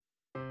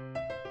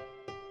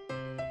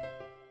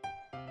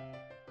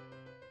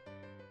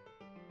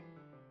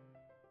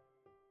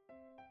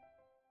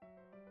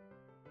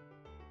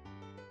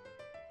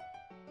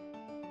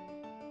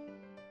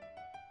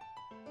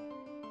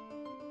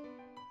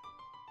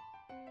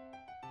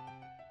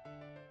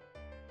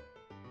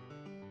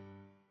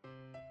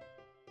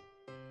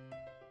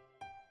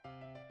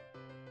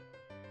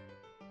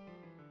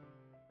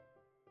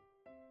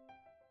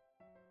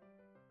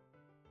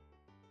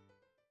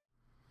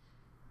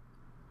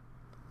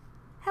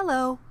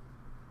Hello.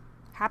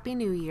 Happy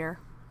New Year.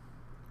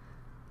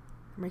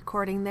 I'm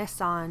recording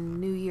this on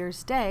New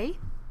Year's Day.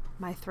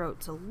 My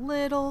throat's a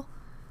little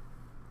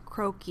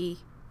croaky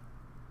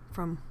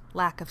from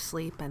lack of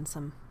sleep and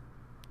some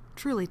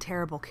truly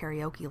terrible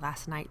karaoke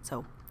last night,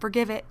 so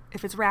forgive it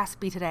if it's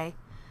raspy today.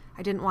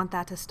 I didn't want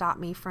that to stop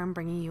me from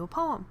bringing you a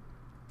poem.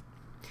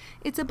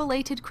 It's a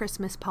belated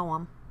Christmas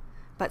poem,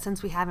 but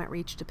since we haven't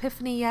reached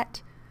Epiphany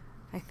yet,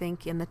 I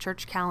think in the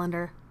church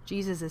calendar,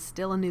 Jesus is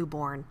still a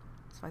newborn.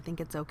 So I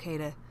think it's okay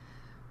to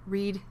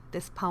read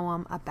this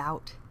poem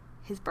about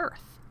his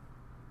birth.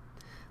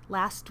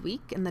 Last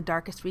week, in the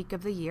darkest week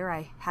of the year,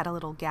 I had a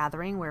little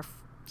gathering where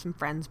some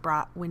friends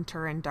brought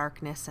winter and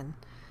darkness and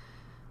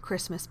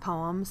Christmas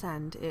poems,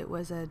 and it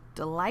was a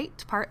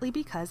delight, partly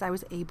because I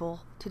was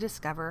able to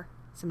discover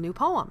some new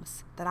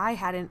poems that I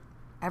hadn't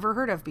ever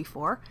heard of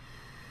before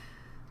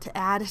to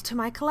add to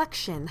my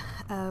collection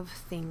of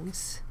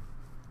things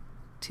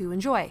to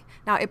enjoy.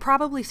 Now, it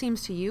probably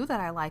seems to you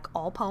that I like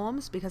all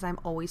poems because I'm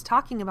always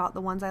talking about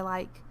the ones I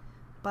like,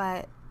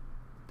 but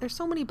there's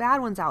so many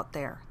bad ones out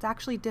there. It's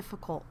actually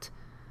difficult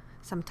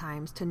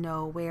sometimes to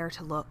know where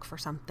to look for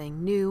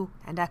something new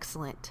and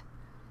excellent.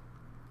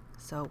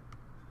 So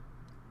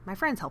my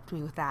friends helped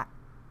me with that.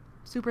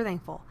 Super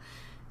thankful.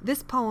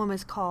 This poem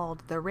is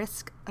called The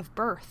Risk of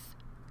Birth,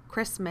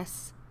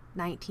 Christmas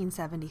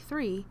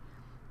 1973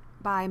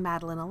 by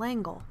Madeline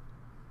L'Engle.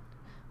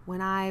 When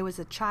I was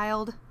a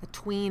child, a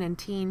tween and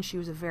teen, she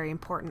was a very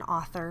important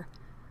author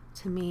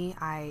to me.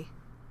 I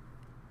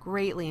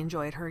greatly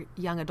enjoyed her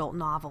young adult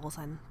novels,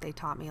 and they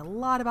taught me a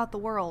lot about the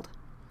world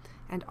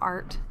and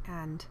art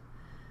and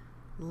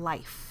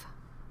life.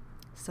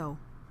 So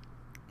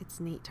it's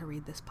neat to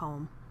read this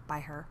poem by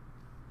her.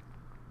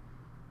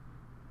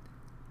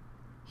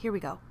 Here we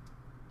go.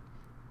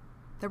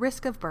 The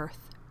Risk of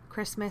Birth,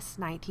 Christmas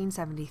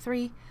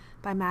 1973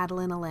 by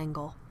Madeline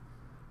L'Engle.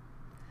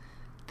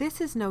 This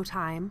is no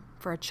time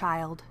for a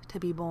child to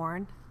be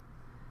born.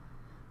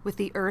 With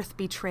the earth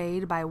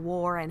betrayed by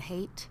war and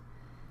hate,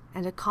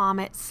 and a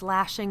comet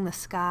slashing the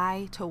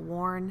sky to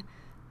warn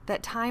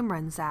that time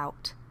runs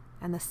out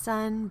and the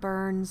sun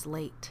burns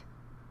late.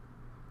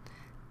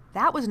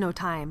 That was no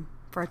time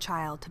for a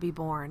child to be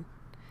born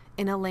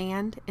in a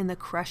land in the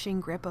crushing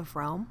grip of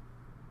Rome.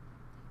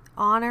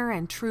 Honor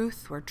and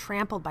truth were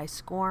trampled by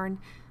scorn,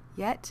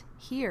 yet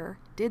here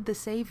did the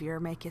Savior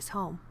make his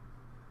home.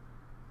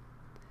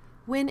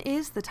 When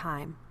is the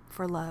time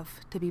for love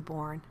to be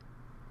born?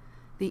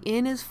 The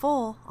inn is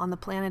full on the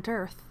planet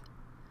Earth,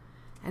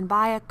 and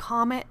by a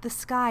comet the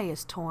sky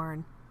is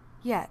torn,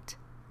 yet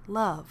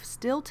love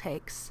still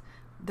takes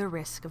the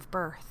risk of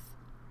birth.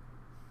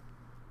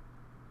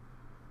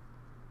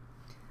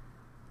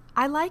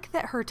 I like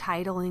that her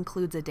title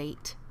includes a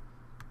date.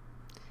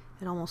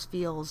 It almost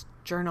feels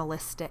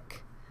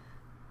journalistic,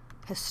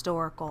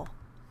 historical.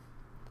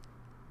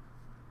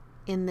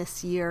 In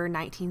this year,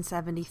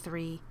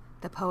 1973,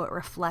 the poet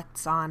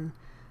reflects on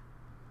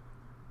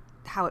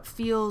how it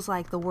feels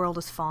like the world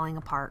is falling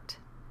apart.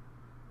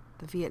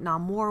 The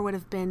Vietnam War would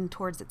have been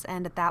towards its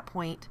end at that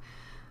point.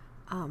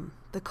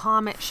 The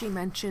comet she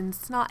mentions,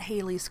 it's not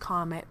Halley's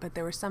Comet, but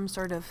there was some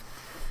sort of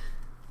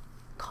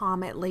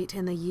comet late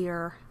in the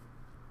year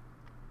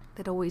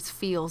that always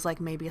feels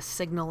like maybe a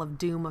signal of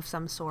doom of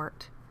some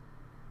sort.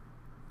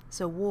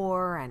 So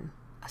war and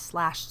a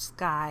slashed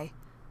sky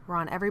were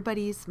on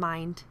everybody's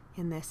mind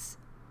in this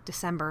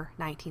December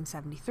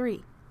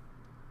 1973.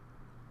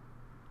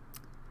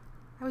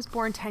 I was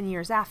born 10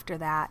 years after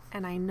that,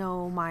 and I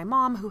know my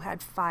mom, who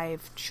had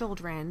 5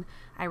 children,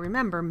 I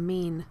remember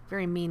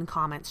very mean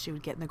comments she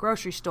would get in the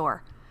grocery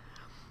store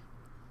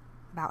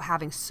about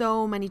having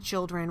so many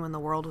children when the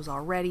world was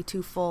already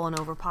too full and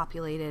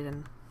overpopulated,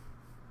 and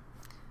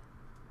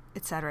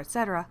etc.,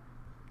 etc.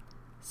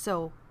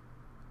 So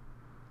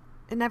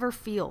it never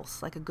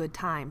feels like a good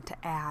time to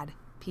add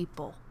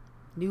people,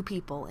 new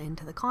people,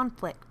 into the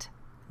conflict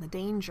and the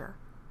danger.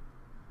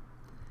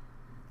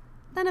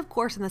 Then, of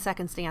course, in the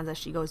second stanza,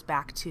 she goes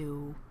back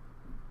to,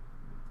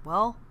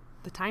 well,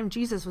 the time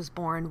Jesus was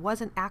born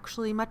wasn't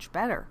actually much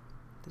better.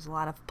 There's a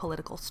lot of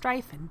political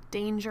strife and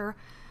danger,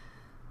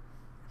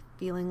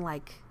 feeling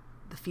like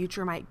the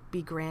future might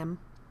be grim,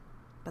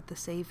 but the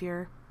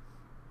Savior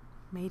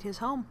made his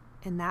home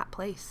in that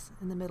place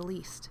in the Middle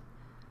East.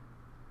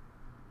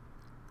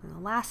 And the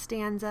last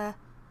stanza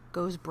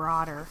goes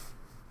broader.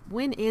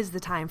 When is the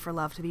time for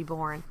love to be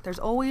born? There's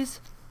always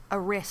a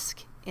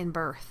risk in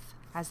birth,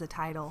 as the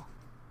title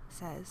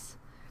says.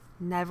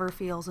 Never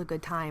feels a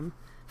good time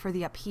for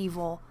the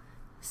upheaval,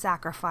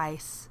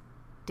 sacrifice,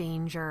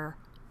 danger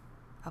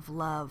of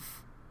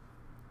love.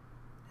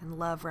 And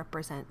love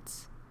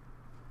represents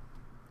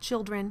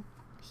children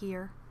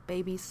here,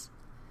 babies,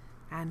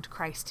 and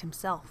Christ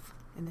himself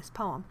in this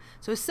poem.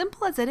 So as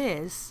simple as it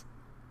is,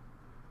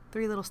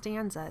 3 little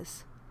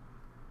stanzas,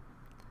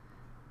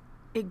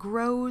 it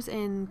grows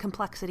in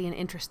complexity and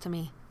interest to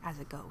me as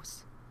it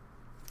goes,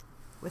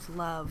 with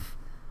love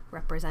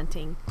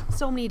representing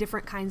so many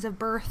different kinds of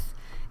birth,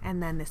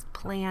 and then this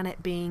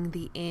planet being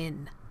the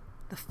inn,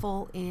 the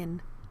full inn.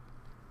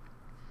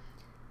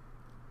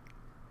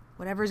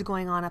 whatever's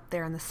going on up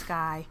there in the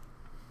sky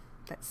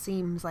that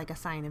seems like a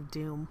sign of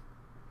doom.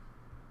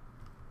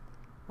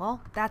 Well,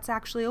 that's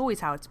actually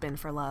always how it's been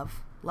for love.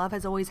 Love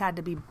has always had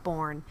to be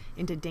born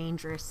into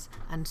dangerous,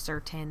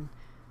 uncertain,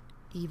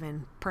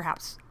 even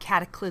perhaps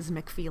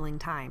cataclysmic feeling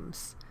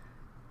times.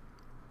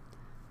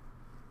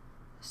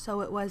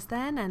 So it was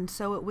then, and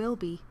so it will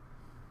be.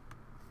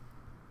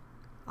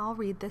 I'll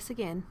read this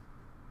again.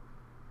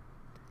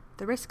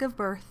 The Risk of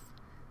Birth,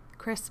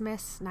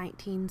 Christmas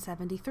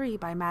 1973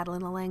 by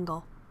Madeline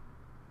L'Engle.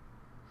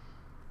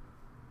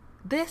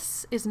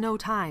 This is no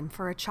time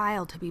for a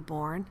child to be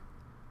born.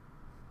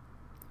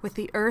 With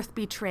the earth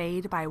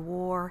betrayed by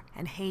war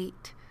and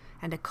hate,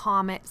 and a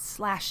comet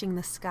slashing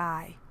the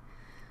sky,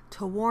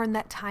 to warn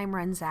that time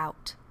runs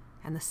out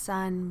and the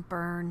sun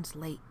burns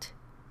late.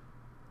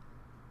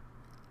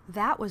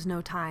 That was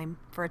no time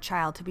for a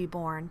child to be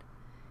born,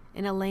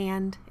 in a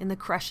land in the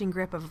crushing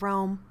grip of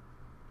Rome.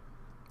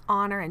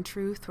 Honor and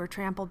truth were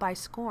trampled by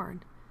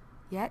scorn,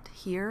 yet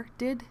here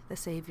did the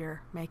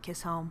Savior make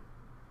his home.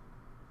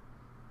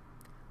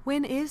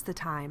 When is the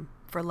time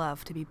for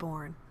love to be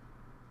born?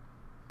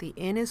 The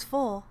inn is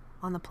full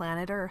on the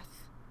planet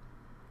Earth,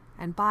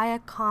 and by a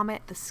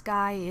comet the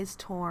sky is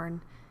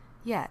torn,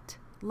 yet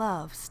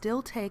love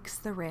still takes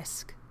the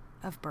risk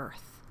of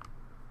birth.